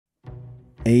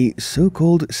A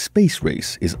so-called space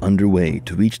race is underway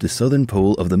to reach the southern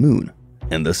pole of the moon,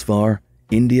 and thus far,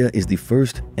 India is the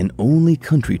first and only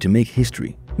country to make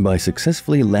history by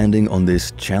successfully landing on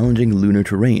this challenging lunar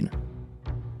terrain.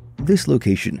 This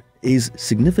location is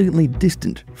significantly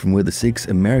distant from where the 6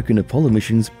 American Apollo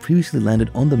missions previously landed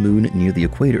on the moon near the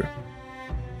equator.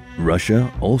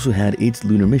 Russia also had its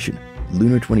lunar mission,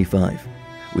 Lunar 25,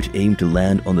 which aimed to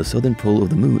land on the southern pole of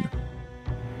the moon.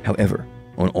 However,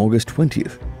 on August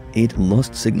 20th, it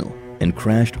lost signal and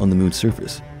crashed on the moon's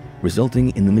surface, resulting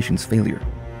in the mission's failure.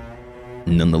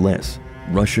 Nonetheless,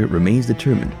 Russia remains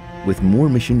determined with more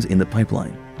missions in the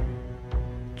pipeline.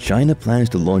 China plans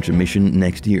to launch a mission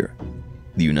next year.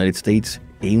 The United States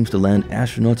aims to land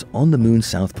astronauts on the moon's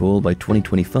south pole by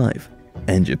 2025,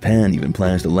 and Japan even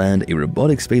plans to land a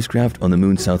robotic spacecraft on the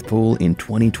moon's south pole in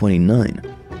 2029.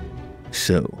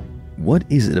 So, what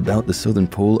is it about the southern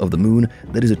pole of the moon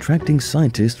that is attracting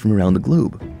scientists from around the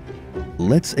globe?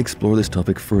 Let's explore this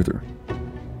topic further.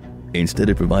 Instead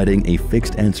of providing a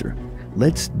fixed answer,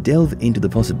 let's delve into the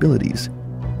possibilities.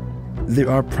 There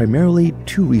are primarily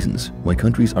 2 reasons why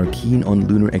countries are keen on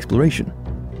lunar exploration.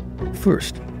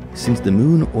 First, since the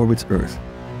moon orbits Earth,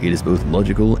 it is both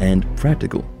logical and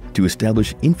practical to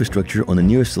establish infrastructure on the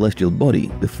nearest celestial body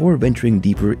before venturing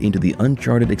deeper into the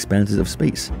uncharted expanses of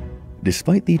space.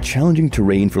 Despite the challenging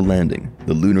terrain for landing,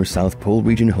 the lunar South Pole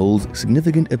region holds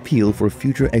significant appeal for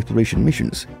future exploration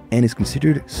missions and is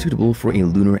considered suitable for a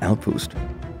lunar outpost.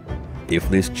 If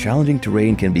this challenging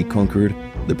terrain can be conquered,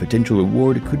 the potential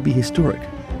reward could be historic: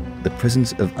 the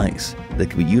presence of ice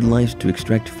that can be utilized to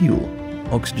extract fuel,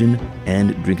 oxygen,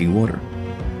 and drinking water.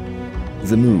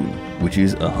 The moon, which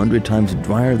is 100 times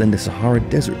drier than the Sahara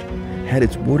Desert, had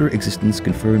its water existence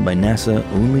confirmed by NASA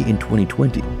only in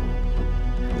 2020.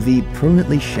 The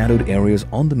permanently shadowed areas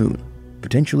on the moon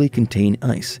potentially contain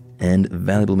ice and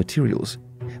valuable materials,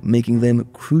 making them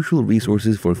crucial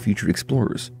resources for future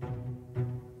explorers.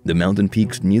 The mountain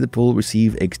peaks near the pole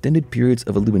receive extended periods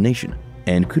of illumination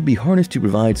and could be harnessed to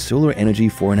provide solar energy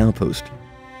for an outpost.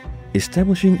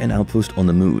 Establishing an outpost on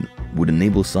the moon would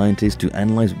enable scientists to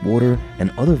analyze water and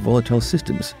other volatile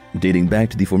systems dating back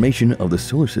to the formation of the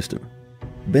solar system,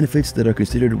 benefits that are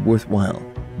considered worthwhile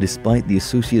despite the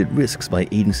associated risks by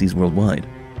agencies worldwide.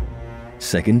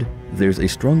 Second, there's a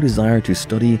strong desire to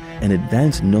study and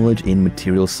advance knowledge in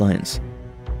material science.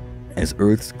 As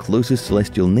Earth's closest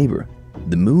celestial neighbor,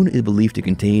 the moon is believed to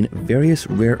contain various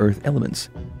rare earth elements.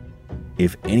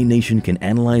 If any nation can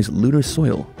analyze lunar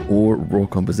soil or raw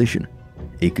composition,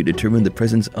 it could determine the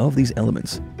presence of these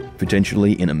elements,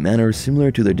 potentially in a manner similar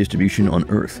to their distribution on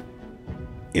Earth.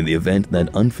 In the event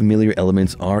that unfamiliar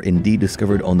elements are indeed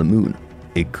discovered on the moon,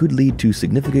 it could lead to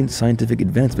significant scientific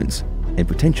advancements and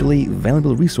potentially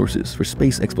valuable resources for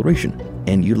space exploration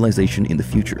and utilization in the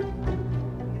future.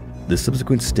 The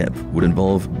subsequent step would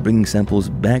involve bringing samples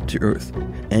back to Earth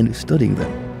and studying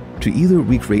them, to either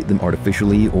recreate them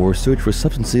artificially or search for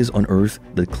substances on Earth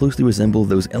that closely resemble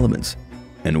those elements.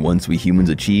 And once we humans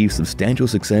achieve substantial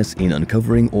success in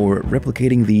uncovering or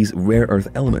replicating these rare earth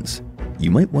elements, you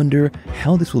might wonder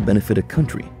how this will benefit a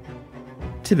country.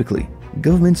 Typically,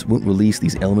 governments won't release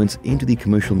these elements into the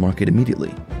commercial market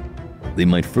immediately. They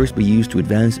might first be used to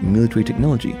advance military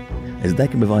technology, as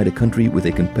that can provide a country with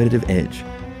a competitive edge.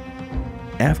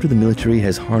 After the military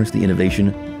has harnessed the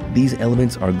innovation, these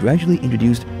elements are gradually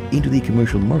introduced into the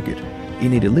commercial market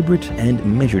in a deliberate and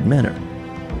measured manner.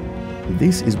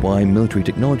 This is why military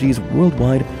technologies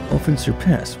worldwide often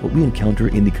surpass what we encounter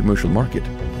in the commercial market.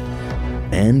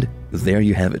 And there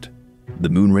you have it. The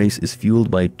moon race is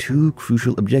fueled by 2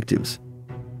 crucial objectives.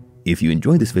 If you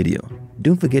enjoyed this video,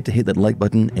 don't forget to hit that like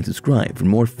button and subscribe for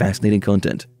more fascinating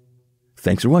content.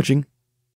 Thanks for watching.